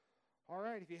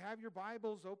right, if you have your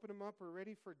Bibles, open them up. We're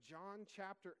ready for John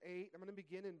chapter 8. I'm going to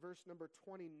begin in verse number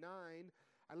 29.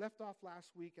 I left off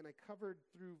last week and I covered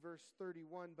through verse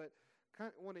 31, but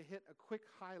kind of want to hit a quick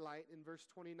highlight in verse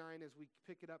 29 as we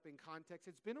pick it up in context.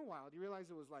 It's been a while. Do you realize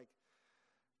it was like,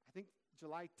 I think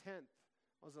July 10th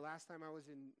was the last time I was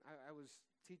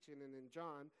teaching and in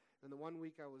John. And the 1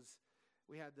 week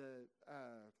we had the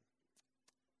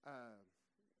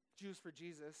Jews for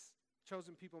Jesus,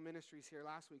 Chosen People Ministries here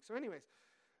last week. So anyways,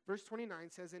 verse 29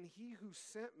 says, "And he who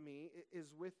sent me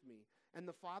is with me, and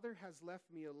the Father has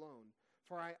left me alone,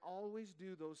 for I always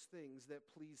do those things that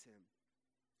please him."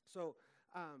 So,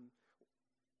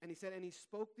 and he said, and he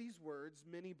spoke these words,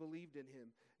 many believed in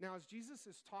him. Now, as Jesus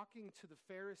is talking to the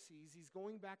Pharisees, he's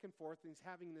going back and forth, and he's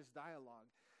having this dialogue.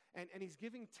 And he's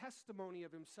giving testimony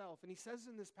of himself. And he says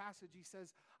in this passage, he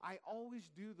says, "I always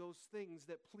do those things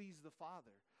that please the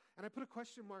Father." And I put a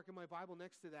question mark in my Bible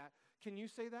next to that. Can you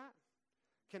say that?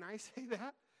 Can I say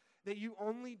that? That you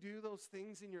only do those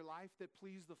things in your life that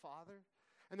please the Father?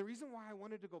 And the reason why I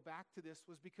wanted to go back to this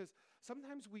was because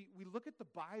sometimes we look at the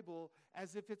Bible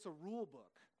as if it's a rule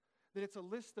book, that it's a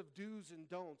list of do's and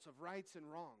don'ts, of rights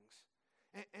and wrongs.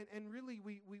 And really,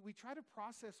 we try to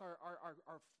process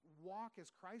our walk as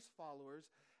Christ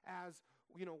followers as,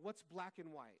 what's black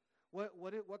and white.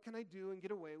 What can I do and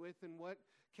get away with, and what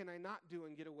can I not do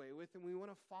and get away with? And we want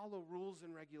to follow rules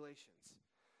and regulations.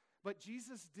 But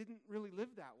Jesus didn't really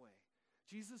live that way.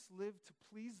 Jesus lived to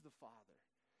please the Father.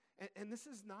 And this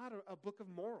is not a book of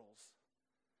morals.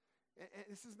 And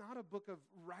this is not a book of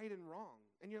right and wrong.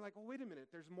 And you're like, oh, wait a minute,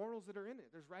 there's morals that are in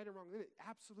it. There's right and wrong in it.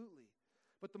 Absolutely.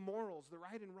 But the morals, the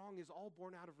right and wrong is all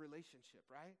born out of relationship,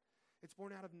 right? It's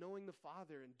born out of knowing the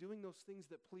Father and doing those things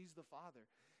that please the Father.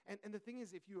 And the thing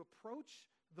is, if you approach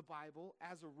the Bible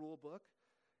as a rule book,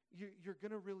 you're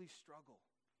going to really struggle.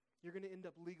 You're going to end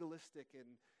up legalistic,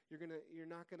 and you're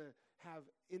not going to have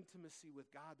intimacy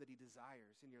with God that he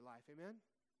desires in your life. Amen?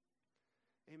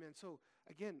 Amen. So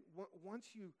again,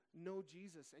 once you know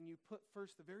Jesus and you put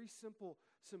first the very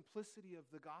simplicity of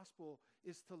the gospel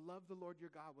is to love the Lord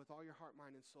your God with all your heart,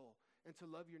 mind, and soul, and to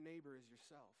love your neighbor as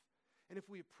yourself. And if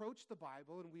we approach the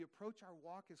Bible and we approach our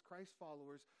walk as Christ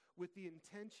followers with the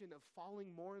intention of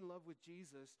falling more in love with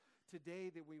Jesus today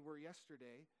than we were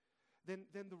yesterday, then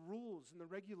the rules and the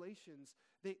regulations,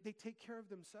 they take care of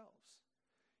themselves.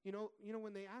 You know,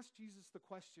 when they asked Jesus the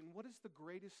question, what is the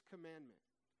greatest commandment?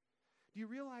 Do you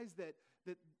realize that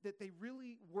they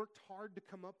really worked hard to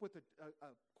come up with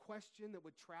a question that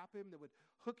would trap him, that would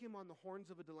hook him on the horns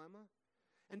of a dilemma?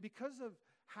 And because of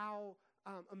how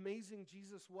amazing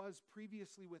Jesus was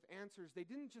previously with answers, they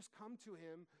didn't just come to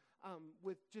him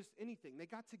with just anything. They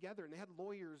got together and they had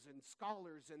lawyers and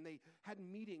scholars and they had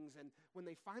meetings. And when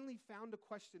they finally found a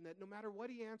question that no matter what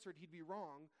he answered, he'd be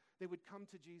wrong, they would come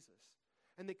to Jesus.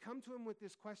 And they come to him with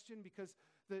this question because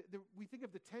we think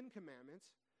of the 10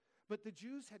 Commandments, but the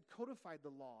Jews had codified the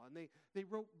law, and they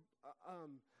wrote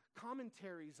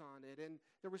commentaries on it, and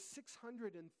there were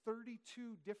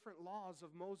 632 different laws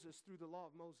of Moses through the law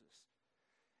of Moses.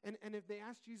 And if they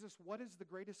asked Jesus, what is the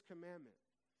greatest commandment?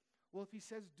 Well, if he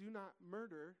says, do not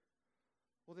murder,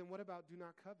 well, then what about do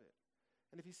not covet?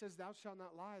 And if he says, thou shalt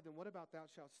not lie, then what about thou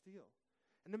shalt steal?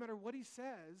 And no matter what he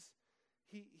says,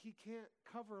 he can't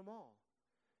cover them all.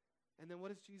 And then what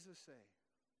does Jesus say?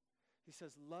 He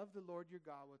says, love the Lord your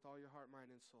God with all your heart,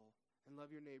 mind, and soul, and love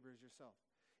your neighbor as yourself.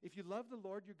 If you love the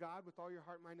Lord your God with all your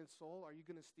heart, mind, and soul, are you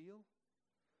going to steal?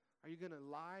 Are you going to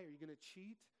lie? Are you going to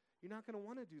cheat? You're not going to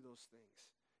want to do those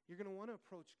things. You're going to want to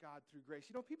approach God through grace.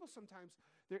 You know, people sometimes,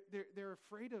 they're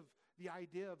afraid of the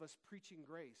idea of us preaching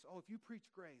grace. Oh, if you preach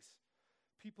grace,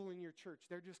 people in your church,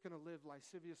 they're just going to live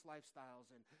lascivious lifestyles,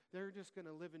 and they're just going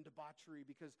to live in debauchery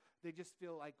because they just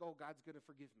feel like, oh, God's going to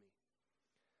forgive me.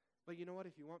 But you know what?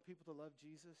 If you want people to love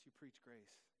Jesus, you preach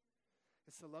grace.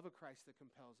 It's the love of Christ that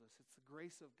compels us. It's the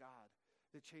grace of God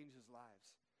that changes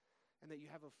lives, and that you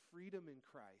have a freedom in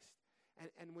Christ.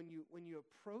 And when you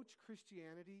approach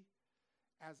Christianity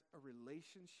as a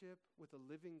relationship with a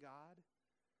living God,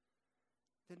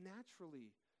 then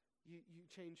naturally you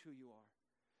change who you are.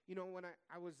 You know, when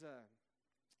I was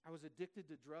addicted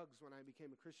to drugs when I became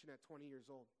a Christian at 20 years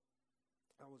old.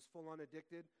 I was full-on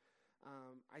addicted.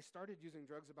 I started using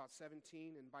drugs about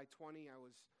 17, and by 20 I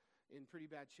was in pretty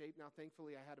bad shape. Now,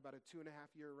 thankfully, I had about a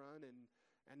 2.5-year run,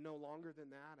 and no longer than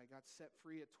that. I got set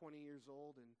free at 20 years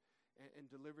old and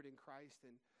delivered in Christ.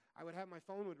 And I would have my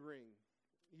phone would ring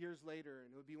years later,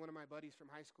 and it would be one of my buddies from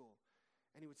high school.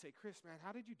 And he would say, Chris, man,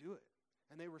 how did you do it?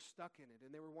 And they were stuck in it,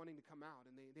 and they were wanting to come out,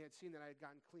 and they had seen that I had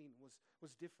gotten clean,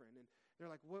 was different. And they're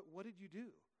like, what did you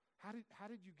do? How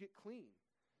did you get clean?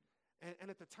 And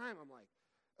at the time, I'm like,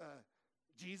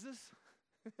 Jesus?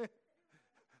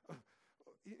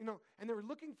 And they were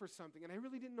looking for something, and I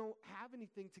really didn't have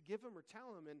anything to give them or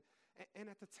tell them. And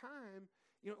at the time,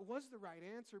 it was the right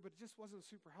answer, but it just wasn't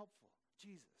super helpful.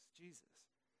 Jesus.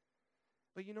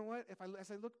 But you know what? As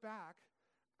I look back,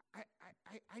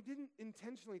 I didn't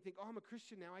intentionally think, I'm a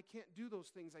Christian now, I can't do those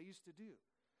things I used to do.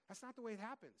 That's not the way it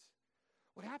happens.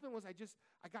 What happened was I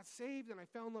got saved and I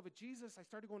fell in love with Jesus. I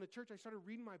started going to church. I started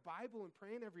reading my Bible and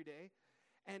praying every day.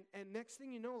 And next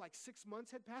thing you know, like 6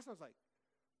 months had passed. I was like,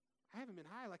 I haven't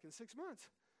been high like in 6 months.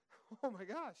 Oh my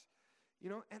gosh.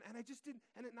 And I just didn't,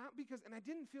 and I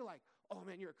didn't feel like, oh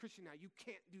man, you're a Christian now. You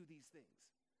can't do these things.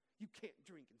 You can't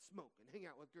drink and smoke and hang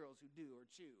out with girls who do or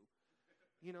chew.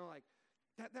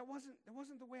 That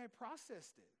wasn't the way I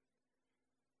processed it.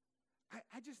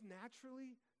 I just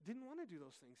naturally didn't want to do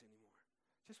those things anymore.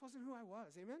 Just wasn't who I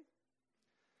was. Amen?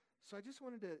 So I just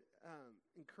wanted to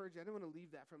encourage you. I didn't want to leave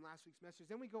that from last week's message.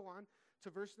 Then we go on to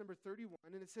verse number 31,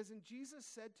 and it says, And Jesus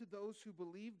said to those who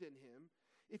believed in him,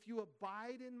 If you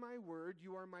abide in my word,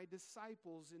 you are my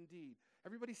disciples indeed.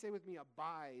 Everybody say with me,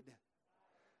 abide.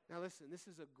 Now listen, this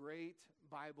is a great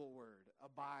Bible word,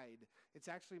 abide. It's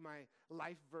actually my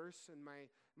life verse and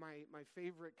my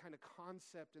favorite kind of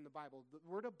concept in the Bible. The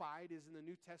word abide is in the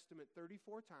New Testament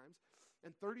 34 times,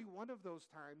 and 31 of those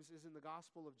times is in the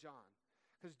Gospel of John,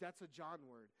 because that's a John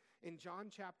word. In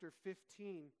John chapter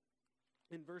 15,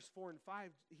 in verse 4 and 5,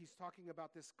 he's talking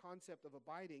about this concept of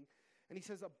abiding, and he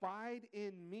says, Abide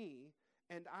in me,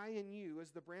 and I in you,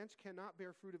 as the branch cannot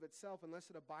bear fruit of itself unless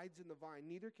it abides in the vine,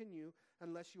 neither can you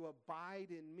unless you abide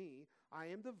in me. I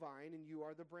am the vine, and you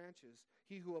are the branches.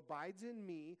 He who abides in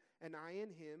me, and I in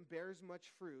him, bears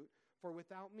much fruit, for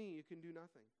without me you can do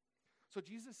nothing. So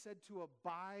Jesus said to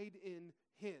abide in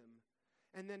him.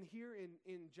 And then here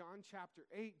in John chapter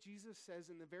 8, Jesus says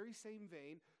in the very same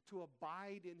vein to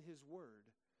abide in his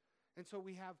word. And so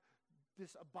we have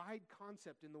this abide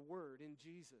concept in the word, in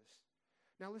Jesus.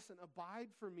 Now listen, abide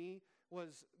for me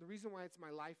was, the reason why it's my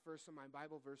life verse and my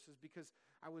Bible verse is because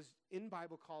I was in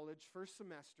Bible college first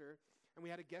semester, and we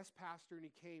had a guest pastor, and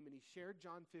he came and he shared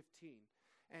John 15.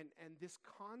 And this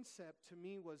concept to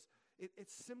me was, it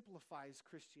simplifies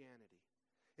Christianity.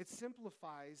 It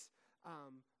simplifies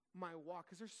my walk,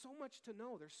 because there's so much to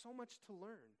know. There's so much to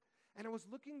learn. And I was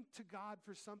looking to God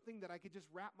for something that I could just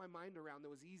wrap my mind around that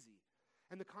was easy.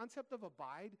 And the concept of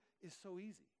abide is so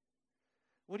easy.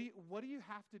 What do you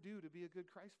have to do to be a good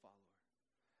Christ follower?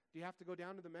 Do you have to go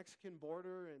down to the Mexican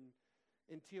border and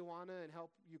in Tijuana and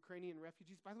help Ukrainian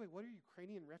refugees? By the way, what are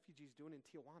Ukrainian refugees doing in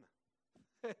Tijuana?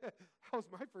 That was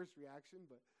my first reaction,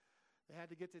 but they had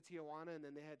to get to Tijuana, and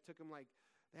then they had to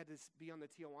be on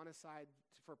the Tijuana side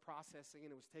for processing,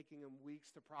 and it was taking them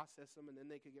weeks to process them, and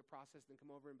then they could get processed and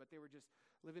come over. But they were just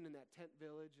living in that tent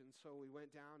village, and so we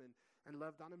went down and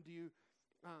loved on them. Do you,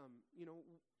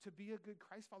 to be a good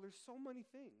Christ follower, there's so many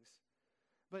things.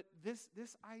 But this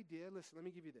idea, listen, let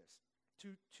me give you this.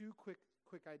 Two quick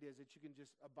ideas that you can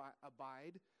just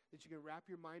abide, that you can wrap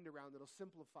your mind around, that'll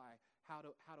simplify how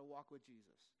to walk with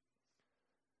Jesus.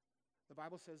 The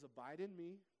Bible says, abide in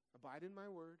me, abide in my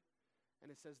word. And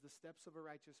it says, the steps of a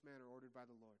righteous man are ordered by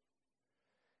the Lord.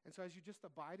 And so as you just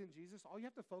abide in Jesus, all you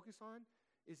have to focus on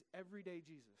is everyday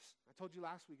Jesus. I told you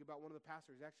last week about one of the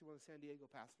pastors, actually one of the San Diego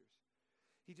pastors.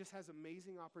 He just has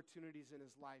amazing opportunities in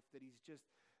his life that he's just,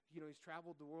 he's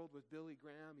traveled the world with Billy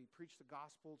Graham. He preached the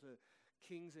gospel to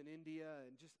kings in India,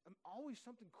 and just always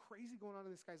something crazy going on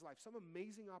in this guy's life, some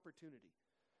amazing opportunity.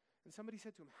 And somebody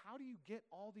said to him, how do you get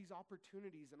all these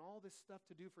opportunities and all this stuff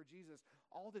to do for Jesus,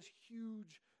 all this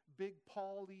huge, big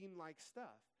Pauline-like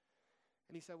stuff?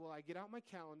 And he said, well, I get out my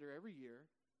calendar every year,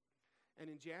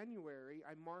 and in January,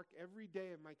 I mark every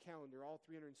day of my calendar, all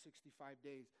 365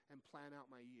 days, and plan out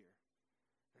my year.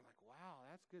 They're like, wow,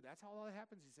 that's good. That's how all that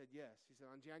happens? He said, yes. He said,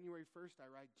 on January 1st, I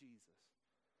write Jesus.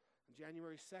 On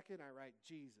January 2nd, I write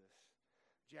Jesus.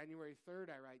 January 3rd,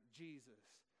 I write Jesus.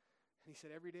 And he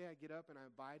said, every day I get up and I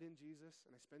abide in Jesus,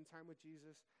 and I spend time with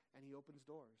Jesus, and he opens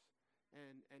doors.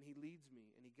 And he leads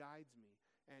me, and he guides me.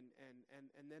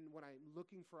 And then when I'm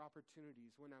looking for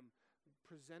opportunities, when I'm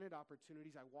presented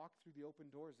opportunities, I walk through the open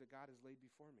doors that God has laid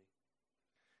before me.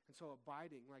 And so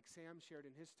abiding, like Sam shared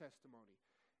in his testimony,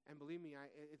 and believe me,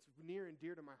 it's near and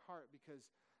dear to my heart, because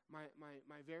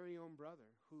my very own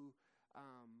brother, who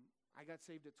I got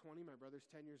saved at 20, my brother's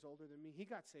 10 years older than me, he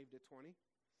got saved at 20.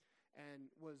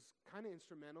 And was kind of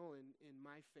instrumental in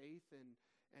my faith and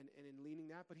in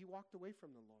leading that. But he walked away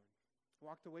from the Lord.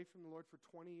 Walked away from the Lord for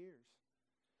 20 years.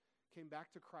 Came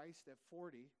back to Christ at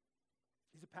 40.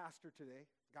 He's a pastor today.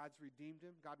 God's redeemed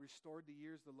him. God restored the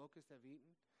years the locusts have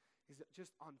eaten. He's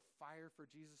just on fire for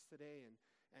Jesus today and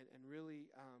really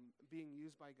being used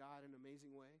used by God in an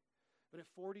amazing way. But at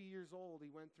 40 years old, he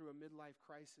went through a midlife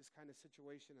crisis kind of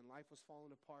situation, and life was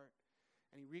falling apart.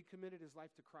 And he recommitted his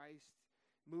life to Christ,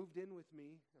 moved in with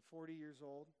me at 40 years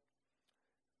old,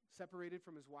 separated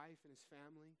from his wife and his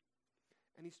family.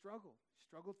 And he struggled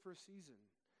for a season.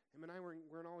 Him and I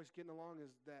weren't always getting along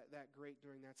as that great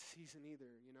during that season either,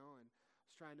 and I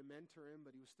was trying to mentor him,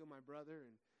 but he was still my brother,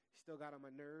 and he still got on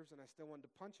my nerves, and I still wanted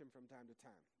to punch him from time to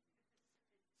time.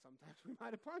 Sometimes we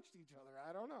might have punched each other,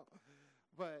 I don't know.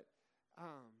 But,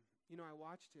 I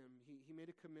watched him. He made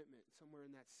a commitment somewhere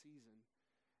in that season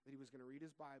that he was going to read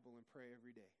his Bible and pray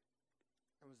every day.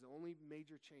 That was the only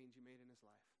major change he made in his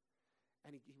life.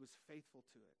 And he was faithful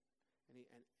to it.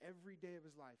 And every day of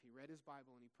his life, he read his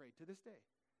Bible and he prayed to this day.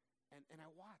 And I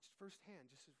watched firsthand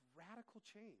just this radical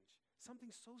change.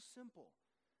 Something so simple,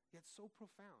 yet so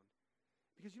profound.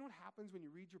 Because you know what happens when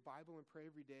you read your Bible and pray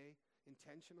every day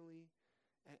intentionally,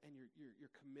 and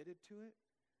you're committed to it?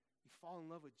 You fall in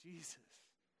love with Jesus.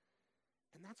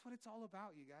 And that's what it's all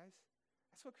about, you guys.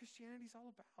 That's what Christianity's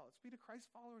all about. It's being a Christ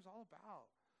follower is all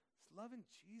about. It's loving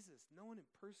Jesus, knowing him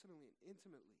personally and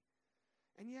intimately.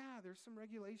 And yeah, there's some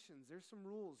regulations, there's some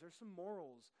rules, there's some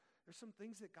morals, there's some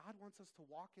things that God wants us to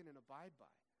walk in and abide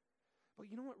by. But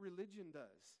you know what religion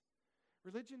does?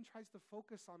 Religion tries to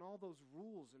focus on all those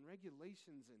rules and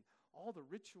regulations and all the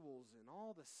rituals and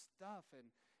all the stuff, and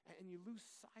you lose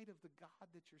sight of the God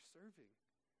that you're serving.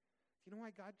 Do you know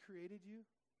why God created you?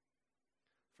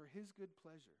 For his good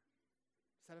pleasure.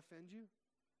 Does that offend you?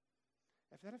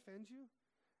 If that offends you,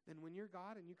 then when you're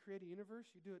God and you create a universe,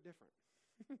 you do it different.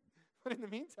 But in the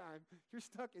meantime, you're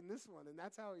stuck in this one, and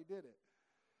that's how he did it.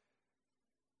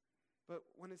 But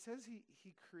when it says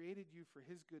he created you for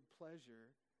his good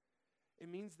pleasure, it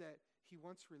means that he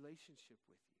wants relationship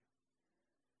with you.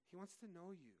 He wants to know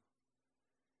you.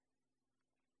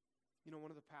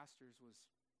 One of the pastors was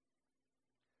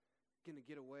going to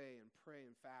get away and pray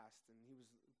and fast, and he was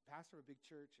pastor of a big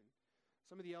church, and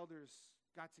some of the elders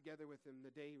got together with him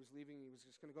the day he was leaving. He was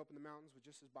just going to go up in the mountains with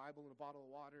just his Bible and a bottle of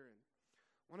water, and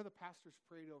one of the pastors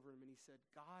prayed over him, and he said,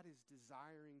 God is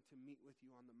desiring to meet with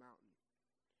you on the mountain.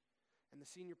 And the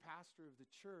senior pastor of the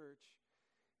church,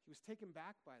 he was taken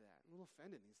back by that, a little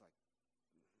offended. He's like,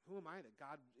 who am I that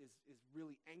God is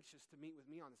really anxious to meet with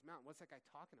me on this mountain? What's that guy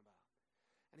talking about?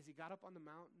 And as he got up on the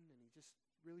mountain and he just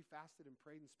really fasted and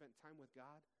prayed and spent time with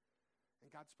God,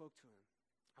 and God spoke to him,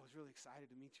 I was really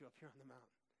excited to meet you up here on the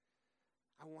mountain.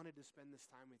 I wanted to spend this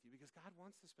time with you because God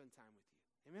wants to spend time with you.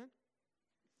 Amen?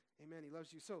 Amen. He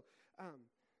loves you. So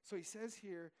he says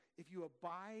here, if you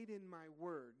abide in my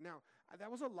word. Now,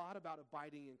 that was a lot about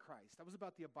abiding in Christ. That was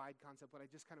about the abide concept, what I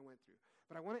just kind of went through.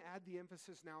 But I want to add the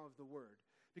emphasis now of the word.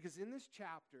 Because in this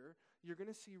chapter, you're going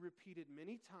to see repeated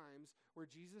many times where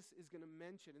Jesus is going to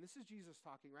mention, and this is Jesus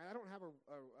talking, right? I don't have a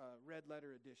red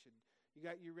letter edition. You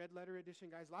got your red letter edition,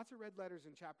 guys? Lots of red letters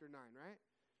in chapter 9, right?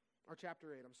 Or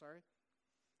chapter 8, I'm sorry.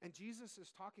 And Jesus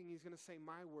is talking, he's going to say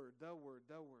my word, the word,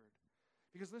 the word.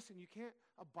 Because listen, you can't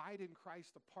abide in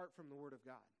Christ apart from the word of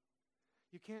God.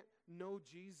 You can't know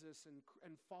Jesus and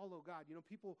follow God.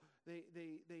 People,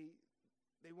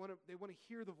 they want to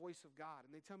hear the voice of God.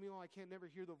 And they tell me, I can't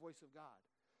never hear the voice of God.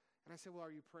 And I say, well,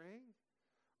 are you praying?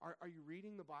 Are you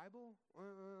reading the Bible?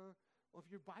 Well,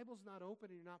 if your Bible's not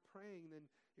open and you're not praying, then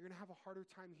you're going to have a harder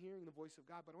time hearing the voice of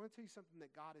God. But I want to tell you something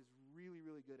that God is really,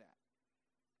 really good at.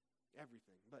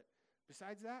 Everything. But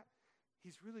besides that,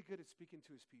 he's really good at speaking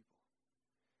to his people.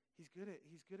 He's good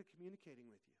at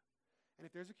communicating with you. And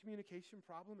if there's a communication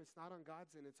problem, it's not on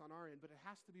God's end, it's on our end, but it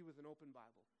has to be with an open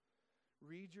Bible.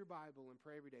 Read your Bible and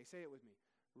pray every day. Say it with me.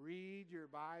 Read your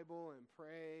Bible and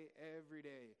pray every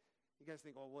day. You guys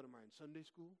think, what am I, in Sunday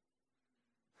school?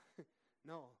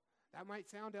 No, that might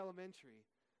sound elementary,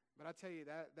 but I'll tell you,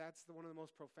 that's one of the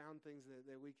most profound things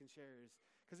that we can share is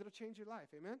because it'll change your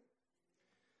life. Amen?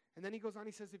 And then he goes on,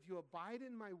 he says, if you abide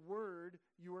in my word,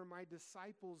 you are my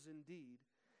disciples indeed,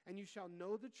 and you shall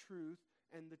know the truth,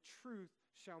 and the truth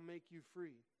shall make you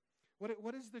free.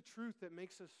 What is the truth that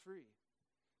makes us free?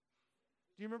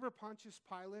 Do you remember Pontius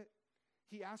Pilate?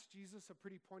 He asked Jesus a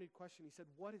pretty pointed question. He said,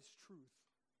 what is truth?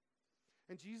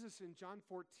 And Jesus in John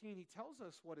 14, he tells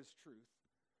us what is truth.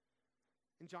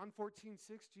 In John 14:6,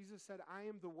 Jesus said, I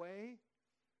am the way,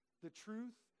 the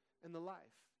truth, and the life.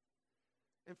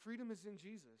 And freedom is in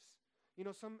Jesus.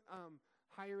 Some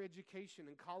higher education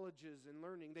and colleges and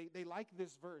learning, they like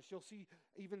this verse. You'll see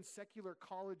even secular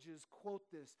colleges quote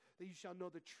this, that you shall know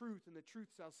the truth and the truth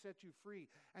shall set you free.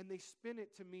 And they spin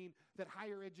it to mean that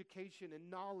higher education and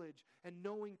knowledge and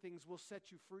knowing things will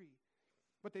set you free.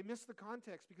 But they miss the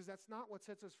context because that's not what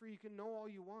sets us free. You can know all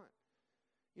you want.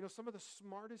 Some of the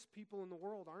smartest people in the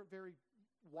world aren't very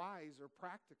wise or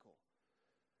practical.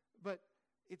 But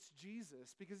it's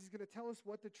Jesus, because he's going to tell us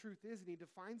what the truth is, and he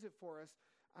defines it for us.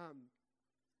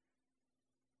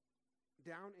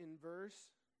 Down in verse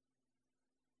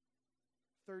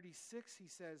 36, he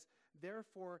says,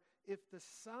 therefore, if the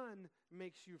Son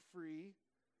makes you free,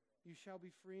 you shall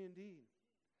be free indeed.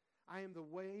 I am the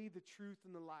way, the truth,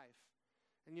 and the life.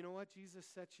 And you know what? Jesus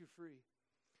sets you free.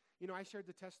 You know, I shared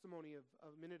the testimony of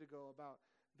a minute ago about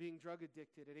being drug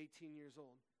addicted at 18 years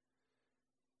old.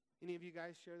 Any of you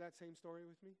guys share that same story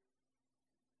with me?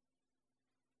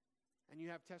 And you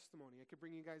have testimony. I could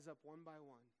bring you guys up one by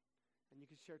one, and you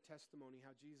could share testimony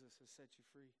how Jesus has set you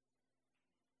free.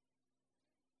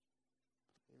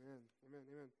 Amen, amen,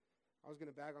 amen. I was going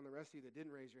to bag on the rest of you that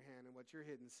didn't raise your hand and what your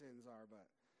hidden sins are, but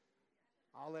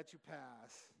I'll let you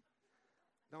pass.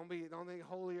 Don't think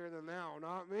holier than thou,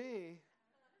 not me.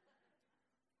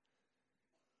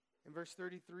 In verse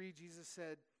 33, Jesus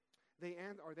said, they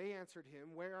answered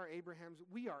him, where are Abraham's?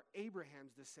 We are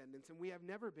Abraham's descendants, and we have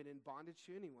never been in bondage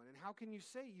to anyone. And how can you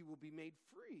say you will be made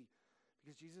free?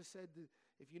 Because Jesus said,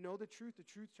 if you know the truth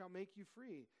shall make you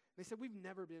free. They said, we've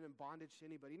never been in bondage to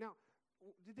anybody. Now,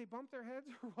 did they bump their heads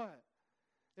or what?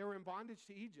 They were in bondage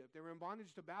to Egypt. They were in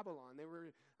bondage to Babylon. They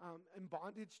were in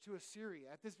bondage to Assyria.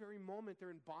 At this very moment, they're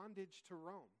in bondage to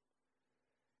Rome.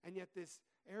 And yet this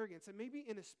arrogance, and maybe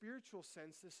in a spiritual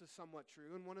sense, this is somewhat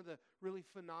true. And one of the really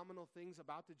phenomenal things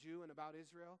about the Jew and about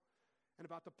Israel and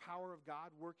about the power of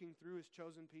God working through his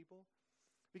chosen people,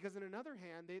 because in another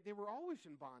hand, they were always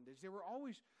in bondage. They were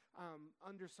always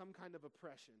under some kind of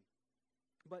oppression.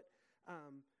 But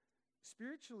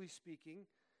spiritually speaking,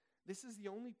 this is the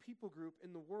only people group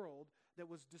in the world that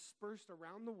was dispersed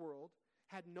around the world,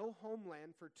 had no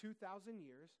homeland for 2,000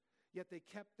 years, yet they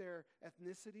kept their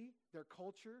ethnicity, their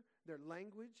culture, their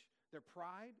language, their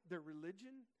pride, their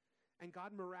religion. And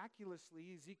God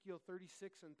miraculously, Ezekiel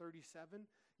 36 and 37,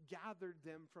 gathered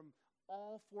them from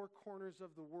all four corners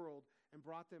of the world and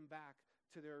brought them back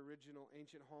to their original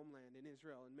ancient homeland in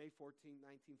Israel in May 14,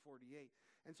 1948.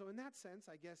 And so in that sense,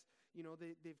 I guess,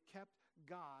 they've kept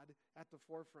God at the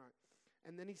forefront.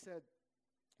 And then he said,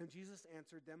 and Jesus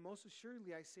answered them, most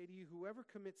assuredly I say to you, whoever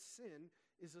commits sin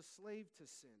is a slave to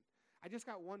sin. I just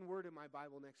got one word in my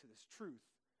Bible next to this, truth.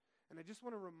 And I just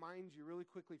want to remind you really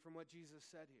quickly from what Jesus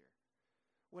said here.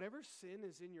 Whatever sin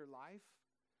is in your life,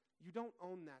 you don't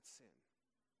own that sin.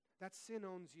 That sin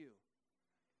owns you.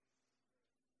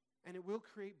 And it will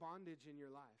create bondage in your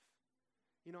life.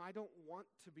 I don't want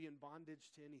to be in bondage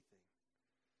to anything.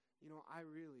 I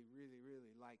really, really,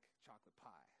 really like chocolate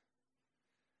pie.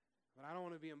 But I don't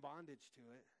want to be in bondage to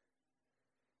it.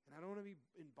 And I don't want to be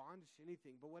in bondage to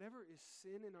anything. But whatever is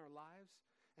sin in our lives,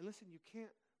 and listen, you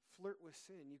can't flirt with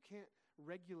sin. You can't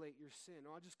regulate your sin.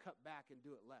 Oh, I'll just cut back and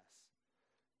do it less.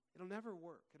 It'll never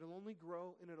work. It'll only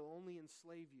grow, and it'll only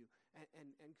enslave you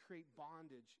and create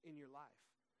bondage in your life.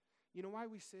 You know why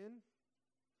we sin?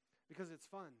 Because it's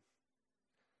fun.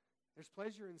 There's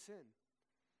pleasure in sin.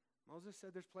 Moses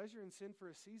said there's pleasure in sin for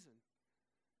a season.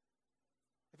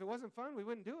 If it wasn't fun, we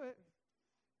wouldn't do it.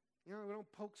 We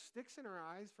don't poke sticks in our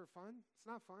eyes for fun. It's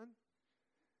not fun.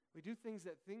 We do things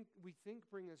that we think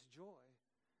bring us joy,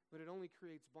 but it only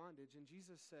creates bondage. And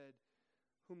Jesus said,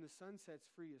 whom the Son sets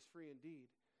free is free indeed.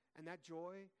 And that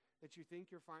joy that you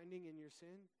think you're finding in your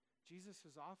sin, Jesus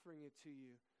is offering it to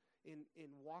you in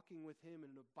walking with him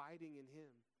and abiding in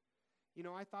him.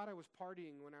 I thought I was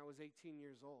partying when I was 18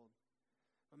 years old.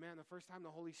 But man, the first time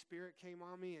the Holy Spirit came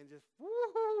on me and just,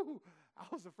 woo-hoo, that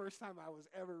was the first time I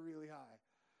was ever really high.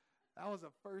 That was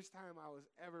the first time I was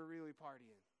ever really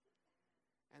partying.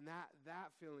 And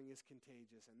that feeling is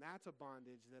contagious. And that's a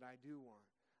bondage that I do want.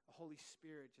 The Holy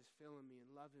Spirit just filling me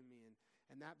and loving me.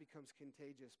 And that becomes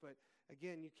contagious. But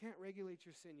again, you can't regulate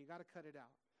your sin. You got to cut it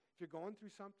out. If you're going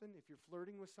through something, if you're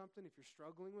flirting with something, if you're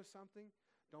struggling with something,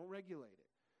 don't regulate it.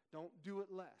 Don't do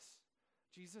it less.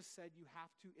 Jesus said you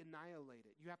have to annihilate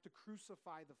it. You have to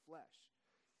crucify the flesh.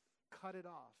 Cut it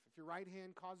off. If your right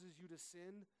hand causes you to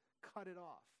sin, cut it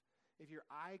off. If your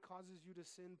eye causes you to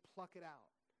sin, pluck it out.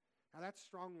 Now that's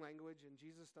strong language, and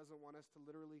Jesus doesn't want us to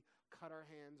literally cut our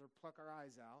hands or pluck our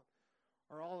eyes out,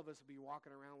 or all of us would be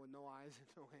walking around with no eyes and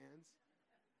no hands.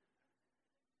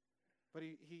 But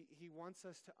he wants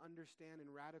us to understand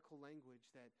in radical language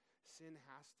that sin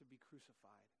has to be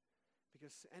crucified.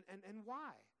 Because and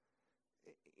why?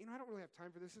 I don't really have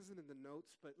time for this. This isn't in the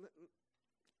notes, but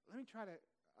let me try to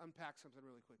unpack something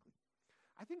really quickly.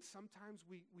 I think sometimes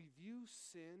we view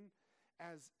sin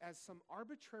as some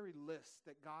arbitrary list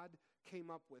that God came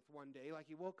up with one day.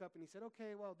 Like he woke up and he said,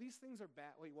 okay, well, these things are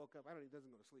bad. Well, he woke up. He doesn't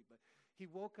go to sleep, but he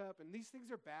woke up, and these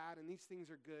things are bad, and these things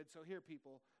are good, so here,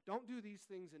 people, don't do these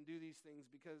things and do these things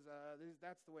because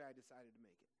that's the way I decided to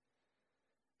make it.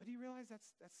 But he realized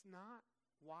that's not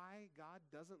why God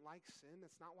doesn't like sin.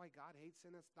 That's not why God hates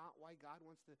sin. That's not why God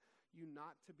wants you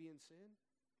not to be in sin.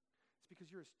 It's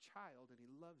because you're his child, and he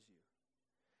loves you.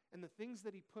 And the things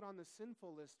that he put on the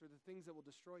sinful list are the things that will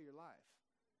destroy your life.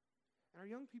 And our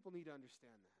young people need to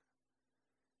understand that.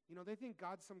 You know, they think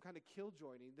God's some kind of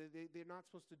killjoy. They're not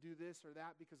supposed to do this or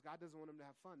that because God doesn't want them to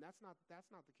have fun. That's not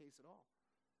the case at all.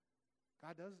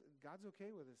 God's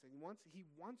okay with this. And he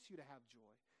wants you to have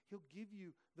joy. He'll give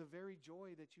you the very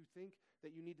joy that you think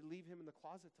that you need to leave him in the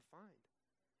closet to find.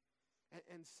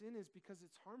 And sin is because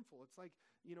it's harmful. It's like,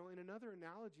 you know, in another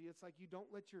analogy, it's like you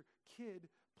don't let your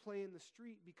kid play in the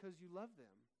street because you love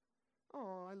them.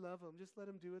 Oh, I love them. Just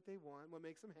let them do what they want, what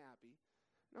makes them happy.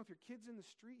 No, if your kid's in the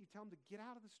street, you tell them to get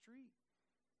out of the street.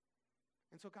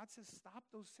 And so God says, stop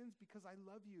those sins because I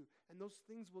love you, and those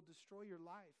things will destroy your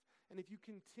life. And if you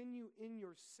continue in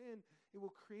your sin, it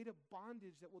will create a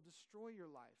bondage that will destroy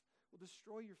your life, will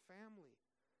destroy your family.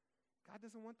 God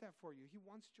doesn't want that for you. He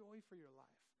wants joy for your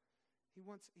life. He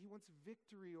wants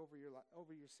victory over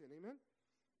your sin. Amen?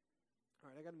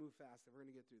 All right, I got to move fast if we're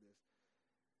going to get through this.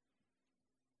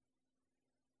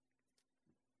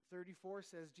 34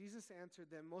 says, Jesus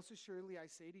answered them, most assuredly I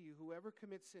say to you, whoever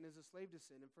commits sin is a slave to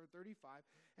sin. And for 35,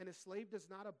 and a slave does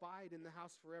not abide in the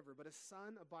house forever, but a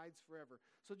son abides forever.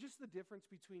 So just the difference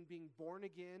between being born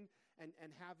again and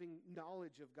having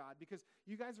knowledge of God. Because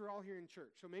you guys are all here in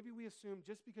church. So maybe we assume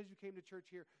just because you came to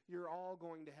church here, you're all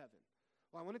going to heaven.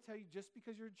 Well, I want to tell you, just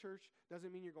because you're in church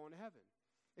doesn't mean you're going to heaven.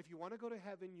 If you want to go to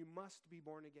heaven, you must be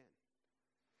born again.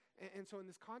 And so in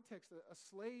this context, a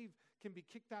slave can be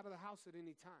kicked out of the house at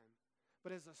any time. But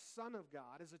as a son of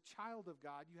God, as a child of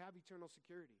God, you have eternal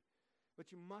security. But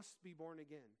you must be born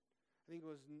again. I think it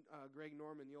was Greg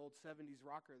Norman, the old 70s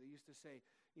rocker, that used to say,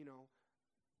 you know,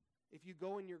 if you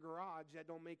go in your garage, that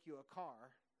don't make you a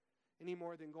car any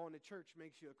more than going to church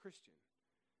makes you a Christian.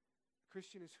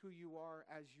 Christian is who you are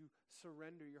as you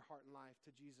surrender your heart and life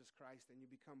to Jesus Christ and you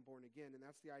become born again. And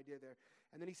that's the idea there.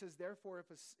 And then he says, therefore,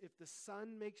 if the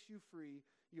Son makes you free,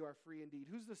 you are free indeed.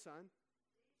 Who's the Son?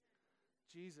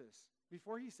 Jesus.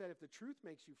 Before he said, if the truth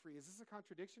makes you free, is this a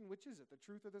contradiction? Which is it, the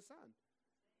truth or the Son?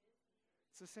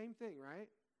 It's the same thing,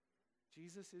 right?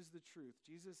 Jesus is the truth.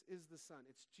 Jesus is the Son.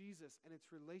 It's Jesus and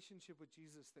it's relationship with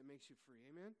Jesus that makes you free.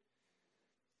 Amen?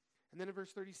 And then in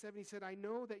verse 37, he said, I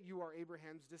know that you are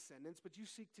Abraham's descendants, but you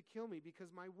seek to kill me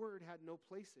because my word had no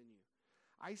place in you.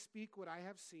 I speak what I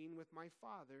have seen with my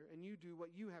father, and you do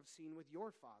what you have seen with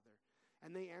your father.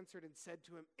 And they answered and said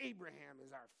to him, Abraham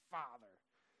is our father.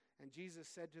 And Jesus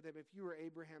said to them, if you were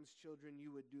Abraham's children,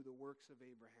 you would do the works of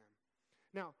Abraham.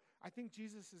 Now, I think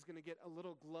Jesus is going to get a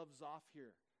little gloves off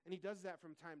here, and he does that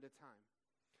from time to time.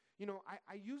 You know,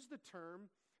 I use the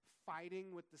term fighting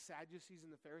with the Sadducees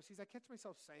and the Pharisees. I catch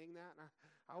myself saying that, and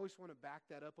I always want to back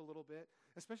that up a little bit,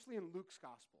 especially in Luke's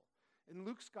gospel. In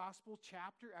Luke's gospel,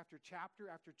 chapter after chapter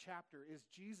after chapter is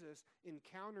Jesus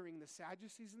encountering the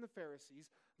Sadducees and the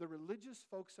Pharisees, the religious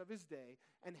folks of his day,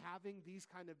 and having these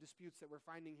kind of disputes that we're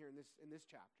finding here in this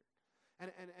chapter.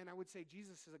 And I would say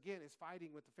Jesus is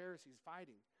fighting with the Pharisees,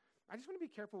 fighting. I just want to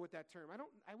be careful with that term.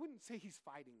 I wouldn't say he's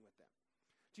fighting with them.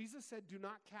 Jesus said, do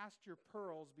not cast your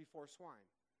pearls before swine.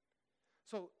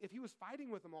 So if he was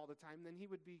fighting with them all the time, then he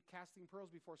would be casting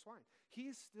pearls before swine. He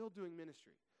is still doing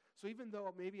ministry. So even though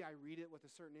maybe I read it with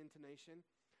a certain intonation,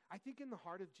 I think in the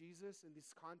heart of Jesus, in this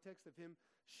context of him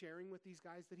sharing with these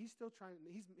guys, that he's still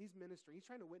he's ministering. He's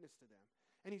trying to witness to them.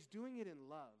 And he's doing it in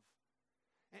love.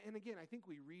 And again, I think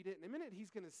we read it. In a minute,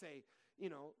 he's going to say, you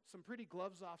know, some pretty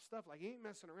gloves-off stuff, like he ain't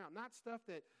messing around. Not stuff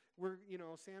that we're, you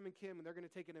know, Sam and Kim, and they're going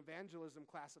to take an evangelism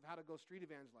class of how to go street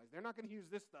evangelize. They're not going to use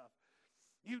this stuff.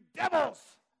 You devils!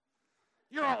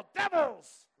 You're all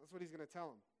devils! That's what he's going to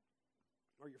tell them.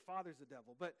 Or your father's the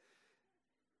devil. But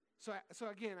so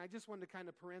again, I just wanted to kind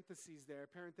of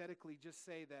parenthetically just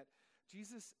say that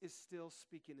Jesus is still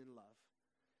speaking in love.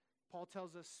 Paul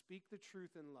tells us, speak the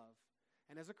truth in love.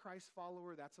 And as a Christ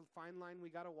follower, that's a fine line we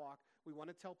got to walk. We want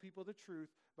to tell people the truth,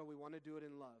 but we want to do it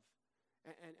in love.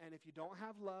 And if you don't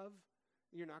have love,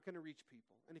 you're not going to reach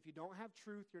people. And if you don't have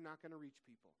truth, you're not going to reach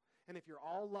people. And if you're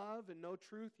all love and no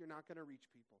truth, you're not going to reach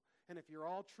people. And if you're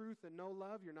all truth and no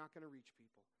love, you're not going to reach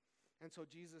people. And so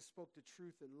Jesus spoke the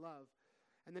truth in love.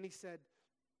 And then he said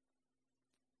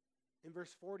in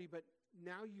verse 40, but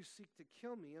now you seek to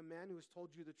kill me, a man who has told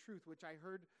you the truth, which I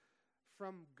heard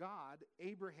from God.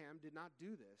 Abraham did not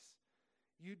do this.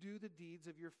 You do the deeds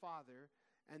of your father.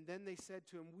 And then they said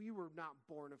to him, we were not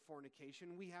born of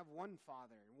fornication. We have one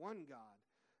Father, one God.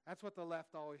 That's what the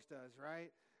left always does,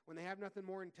 right? When they have nothing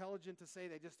more intelligent to say,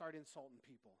 they just start insulting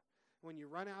people. When you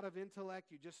run out of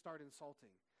intellect, you just start insulting.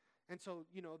 And so,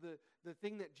 the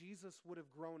thing that Jesus would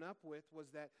have grown up with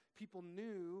was that people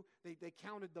knew, they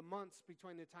counted the months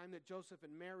between the time that Joseph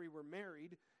and Mary were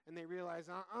married, and they realized,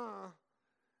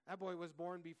 that boy was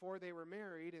born before they were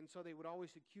married, and so they would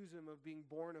always accuse him of being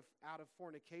born out of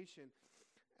fornication.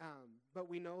 But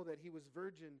we know that he was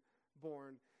virgin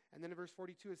born. And then in verse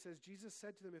 42 it says, Jesus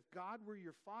said to them, if God were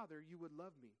your father, you would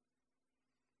love me.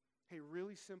 Hey,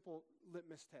 really simple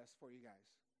litmus test for you guys.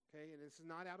 Okay, and this is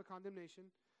not out of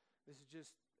condemnation. This is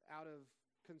just out of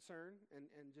concern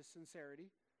and just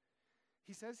sincerity.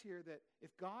 He says here that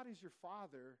if God is your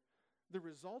father, the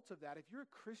result of that, if you're a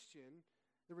Christian,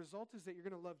 the result is that you're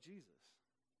going to love Jesus.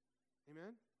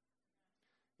 Amen?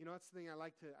 That's the thing I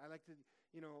like to, I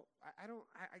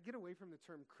get away from the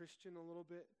term Christian a little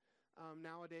bit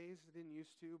nowadays. I didn't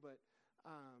used to, but,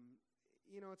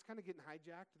 it's kind of getting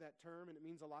hijacked, that term, and it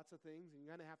means lots of things, and you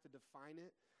kind of have to define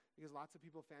it. Because lots of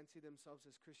people fancy themselves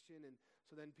as Christian, and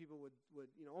so then people would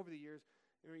over the years,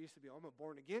 it used to be, I'm a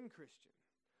born-again Christian.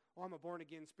 Oh, I'm a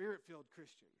born-again, Spirit-filled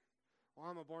Christian.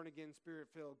 Oh, I'm a born-again,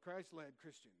 Spirit-filled, Christ-led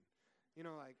Christian.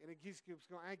 And it keeps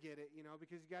going, I get it,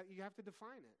 because you have to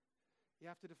define it. You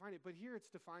have to define it. But here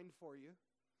it's defined for you.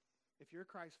 If you're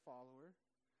a Christ follower,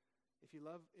 if you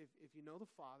know the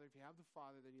Father, if you have the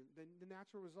Father, then the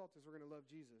natural result is we're going to love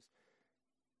Jesus.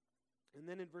 And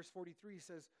then in verse 43 he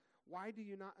says, why do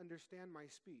you not understand my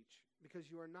speech? Because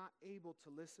you are not able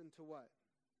to listen to what?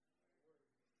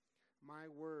 My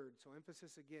word. So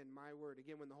emphasis again, my word.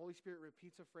 Again, when the Holy Spirit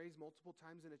repeats a phrase multiple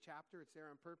times in a chapter, it's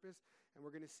there on purpose, and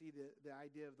we're going to see the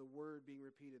idea of the word being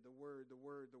repeated. The word, the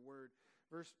word, the word.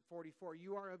 Verse 44,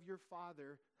 you are of your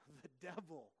father, the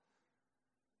devil.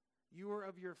 You are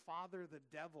of your father, the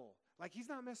devil. Like, he's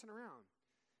not messing around.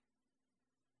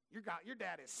 Your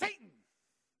dad is Satan.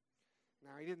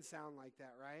 Now, he didn't sound like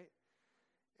that, right?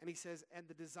 And he says, and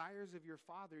the desires of your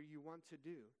father you want to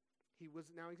do.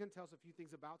 Now he's going to tell us a few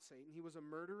things about Satan. He was a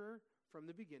murderer from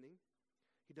the beginning.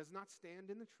 He does not stand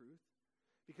in the truth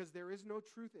because there is no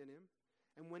truth in him.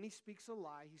 And when he speaks a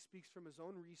lie, he speaks from his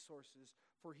own resources,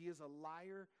 for he is a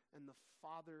liar and the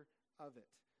father of it.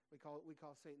 We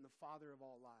call Satan the father of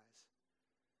all lies.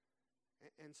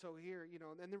 And so here,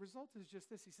 and the result is just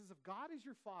this. He says, if God is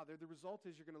your father, the result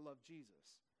is you're going to love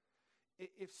Jesus.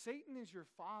 If Satan is your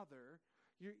father,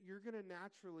 you're going to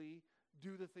naturally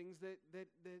do the things that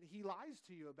he lies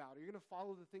to you about. Or you're going to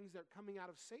follow the things that are coming out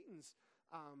of Satan's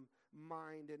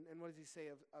mind. And what does he say?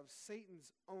 Of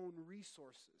Satan's own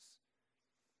resources.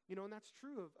 And that's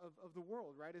true of the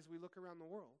world, right? As we look around the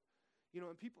world.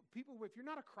 And people, if you're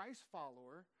not a Christ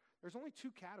follower, there's only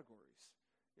two categories.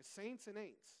 It's saints and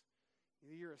ain'ts.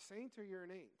 Either you're a saint or you're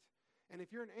an ain't. And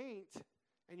if you're an ain't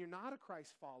and you're not a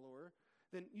Christ follower,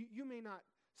 then you may not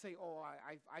say, oh,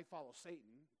 I follow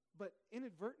Satan, but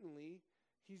inadvertently,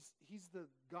 he's the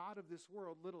god of this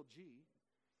world, little g.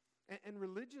 And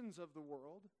religions of the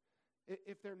world,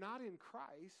 if they're not in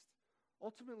Christ,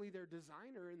 ultimately their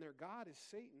designer and their god is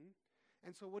Satan.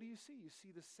 And so what do you see? You see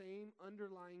the same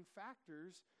underlying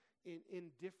factors in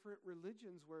different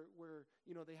religions where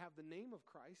they have the name of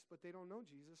Christ, but they don't know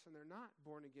Jesus, and they're not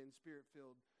born-again,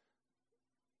 Spirit-filled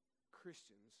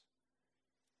Christians.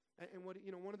 And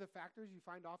one of the factors you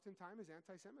find oftentimes is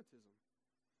anti-Semitism,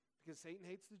 because Satan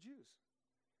hates the Jews.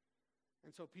 And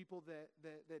so people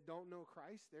that don't know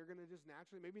Christ, they're going to just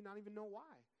naturally, maybe not even know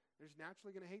why, they're just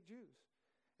naturally going to hate Jews.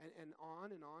 And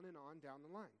on and on and on down the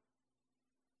line.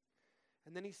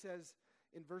 And then he says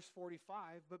in verse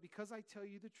 45, but because I tell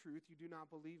you the truth, you do not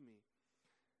believe me.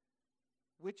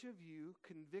 Which of you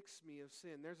convicts me of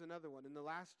sin? There's another one. In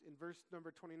verse number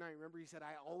 29, remember he said,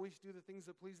 I always do the things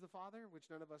that please the Father, which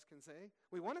none of us can say.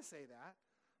 We want to say that.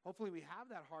 Hopefully we have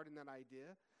that heart and that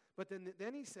idea. But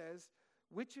then he says,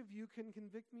 which of you can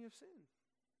convict me of sin?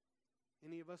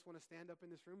 Any of us want to stand up in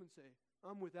this room and say,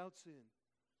 I'm without sin?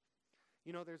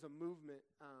 There's a movement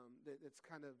that's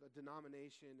kind of a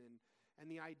denomination, and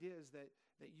the idea is that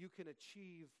you can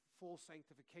achieve full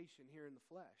sanctification here in the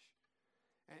flesh.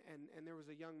 And there was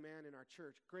a young man in our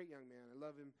church, great young man, I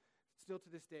love him still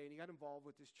to this day, and he got involved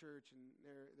with this church, and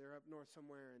they're up north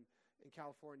somewhere in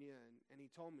California, and he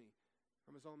told me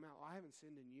from his own mouth, I haven't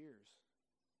sinned in years.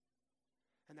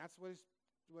 And that's what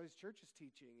his church is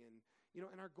teaching,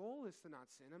 and our goal is to not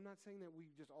sin. I'm not saying that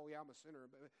we just, I'm a sinner,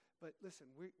 but listen,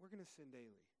 we're going to sin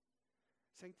daily.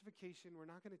 Sanctification, we're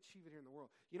not going to achieve it here in the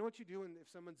world. You know what you do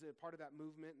if someone's a part of that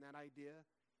movement and that idea,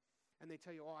 and they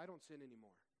tell you, I don't sin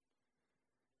anymore.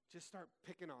 Just start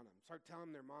picking on them. Start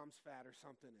telling them their mom's fat or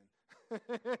something.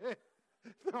 And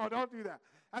No, don't do that.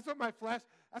 That's what my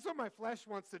flesh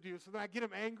wants to do. So then I get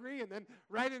him angry, and then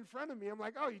right in front of me, I'm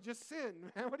like, oh, you just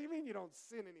sinned, man. What do you mean you don't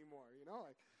sin anymore?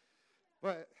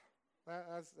 But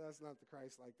that's not the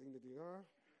Christ-like thing to do, huh?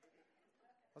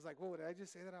 I was like, whoa, did I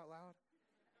just say that out loud?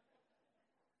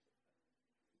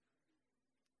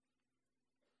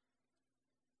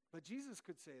 But Jesus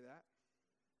could say that.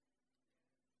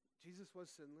 Jesus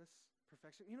was sinless,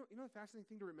 perfection. You know the fascinating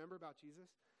thing to remember about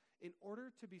Jesus? In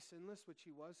order to be sinless, which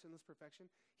he was, sinless perfection,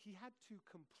 he had to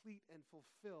complete and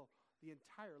fulfill the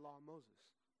entire law of Moses.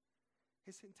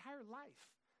 His entire life,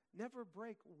 never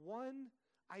break one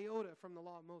iota from the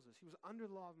law of Moses. He was under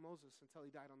the law of Moses until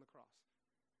he died on the cross.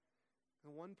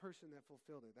 And one person that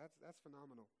fulfilled it. That's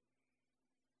phenomenal.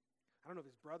 I don't know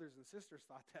if his brothers and sisters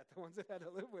thought that, the ones that had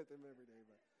to live with him every day,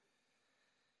 but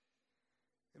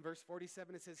in verse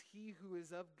 47, it says, he who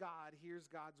is of God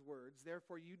hears God's words.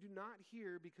 Therefore, you do not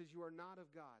hear because you are not of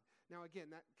God. Now,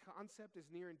 again, that concept is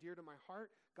near and dear to my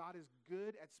heart. God is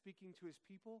good at speaking to his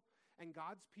people, and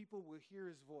God's people will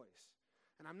hear his voice.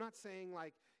 And I'm not saying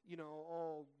like,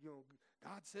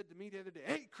 God said to me the other day,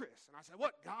 hey, Chris. And I said,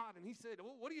 what, God? And he said,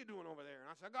 well, what are you doing over there?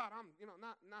 And I said, God, I'm,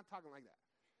 not talking like that.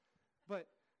 But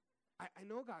I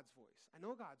know God's voice. I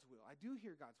know God's will. I do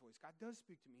hear God's voice. God does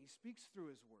speak to me. He speaks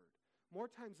through his word. More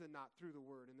times than not through the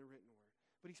word and the written word.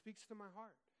 But he speaks to my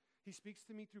heart. He speaks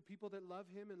to me through people that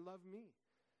love him and love me.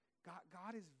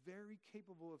 God is very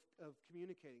capable of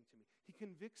communicating to me. He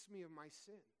convicts me of my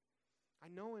sin. I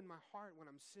know in my heart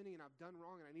when I'm sinning and I've done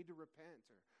wrong and I need to repent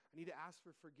or I need to ask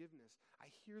for forgiveness.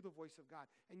 I hear the voice of God.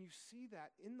 And you see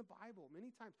that in the Bible many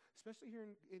times, especially here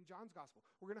in John's gospel.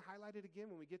 We're going to highlight it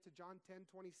again when we get to John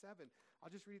 10:27.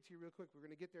 I'll just read it to you real quick. We're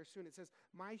going to get there soon. It says,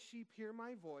 my sheep hear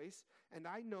my voice, and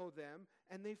I know them,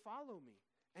 and they follow me,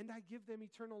 and I give them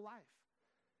eternal life.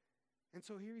 And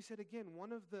so here he said again,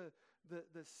 one of the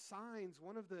signs,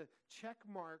 one of the check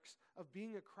marks of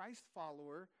being a Christ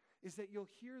follower is that you'll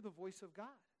hear the voice of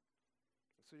God.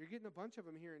 So you're getting a bunch of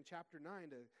them here in chapter 9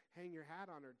 to hang your hat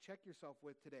on or check yourself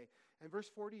with today. And verse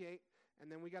 48, and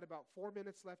then we got about 4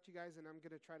 minutes left, you guys, and I'm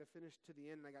going to try to finish to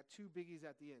the end. And I got 2 biggies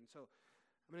at the end. So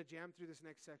I'm going to jam through this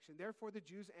next section. Therefore the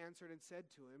Jews answered and said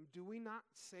to him, do we not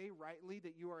say rightly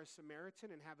that you are a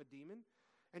Samaritan and have a demon?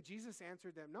 And Jesus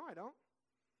answered them, no, I don't.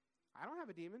 I don't have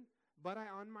a demon, but I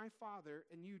honor my Father,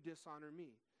 and you dishonor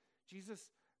me.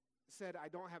 Jesus said, I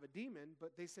don't have a demon,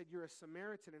 but they said, you're a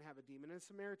Samaritan and have a demon. And a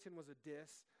Samaritan was a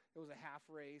diss. It was a half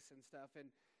race and stuff. And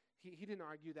he didn't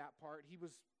argue that part. He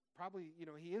was probably,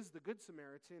 he is the good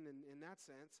Samaritan in that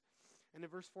sense. And in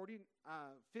verse 50,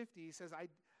 he says, I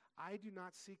do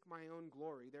not seek my own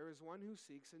glory. There is one who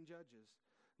seeks and judges.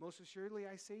 Most assuredly,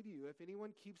 I say to you, if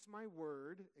anyone keeps my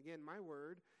word, again, my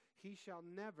word, he shall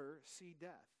never see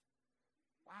death.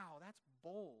 Wow, that's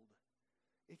bold.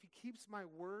 If he keeps my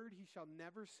word, he shall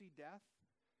never see death.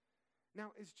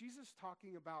 Now, is Jesus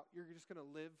talking about you're just going to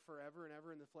live forever and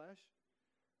ever in the flesh?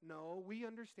 No, we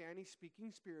understand he's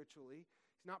speaking spiritually.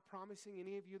 He's not promising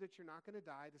any of you that you're not going to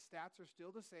die. The stats are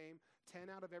still the same. 10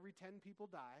 out of every 10 people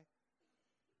die.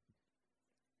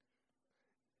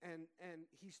 And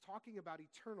he's talking about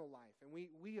eternal life, and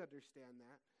we understand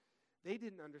that. They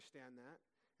didn't understand that.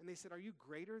 And they said, are you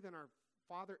greater than our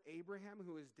father Abraham,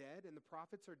 who is dead, and the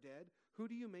prophets are dead? Who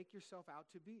do you make yourself out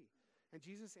to be? And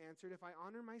Jesus answered, if I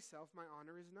honor myself, my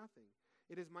honor is nothing.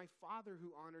 It is my Father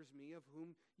who honors me, of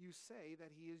whom you say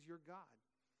that he is your God.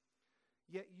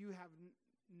 Yet you have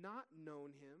not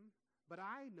known him, but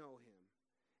I know him.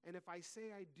 And if I say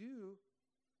I do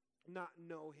not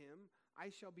know him, I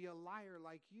shall be a liar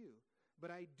like you.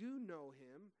 But I do know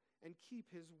him and keep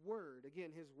his word.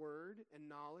 Again, his word and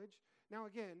knowledge. Now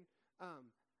again,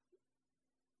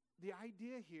 the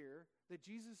idea here that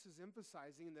Jesus is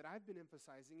emphasizing and that I've been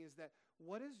emphasizing is that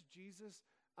what is Jesus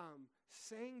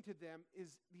saying to them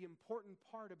is the important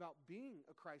part about being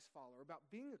a Christ follower, about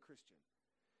being a Christian.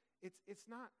 It's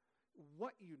not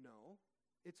what you know,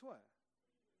 it's what?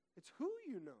 It's who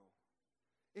you know.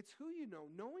 It's who you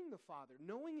know, knowing the Father,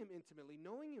 knowing him intimately,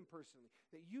 knowing him personally,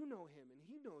 that you know him and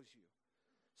he knows you.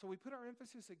 So we put our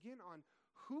emphasis again on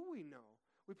who we know.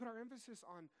 We put our emphasis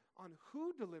on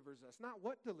who delivers us, not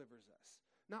what delivers us,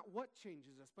 not what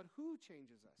changes us, but who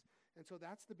changes us. And so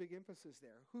that's the big emphasis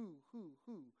there. Who,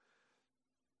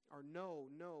 or know,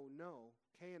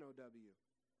 K-N-O-W.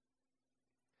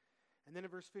 And then in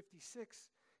verse 56,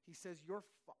 he says, your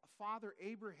father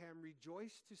Abraham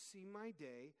rejoiced to see my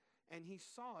day, and he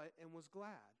saw it and was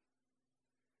glad.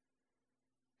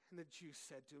 And the Jews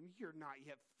said to him, you're not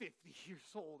yet 50 years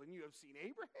old, and you have seen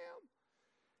Abraham?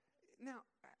 Now,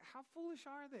 how foolish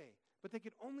are they? But they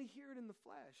could only hear it in the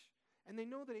flesh. And they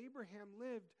know that Abraham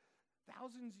lived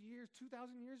thousands of years,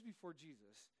 2,000 years before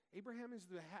Jesus. Abraham is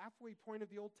the halfway point of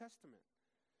the Old Testament.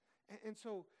 And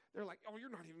so they're like, oh, you're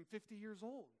not even 50 years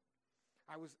old.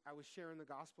 I was sharing the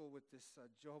gospel with this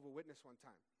Jehovah's Witness one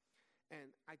time.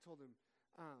 And I told him,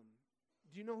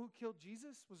 do you know who killed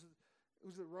Jesus? Was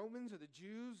it the Romans or the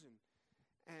Jews?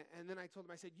 And then I told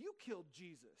him, I said, you killed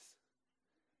Jesus.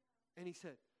 And he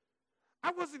said,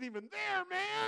 I wasn't even there, man.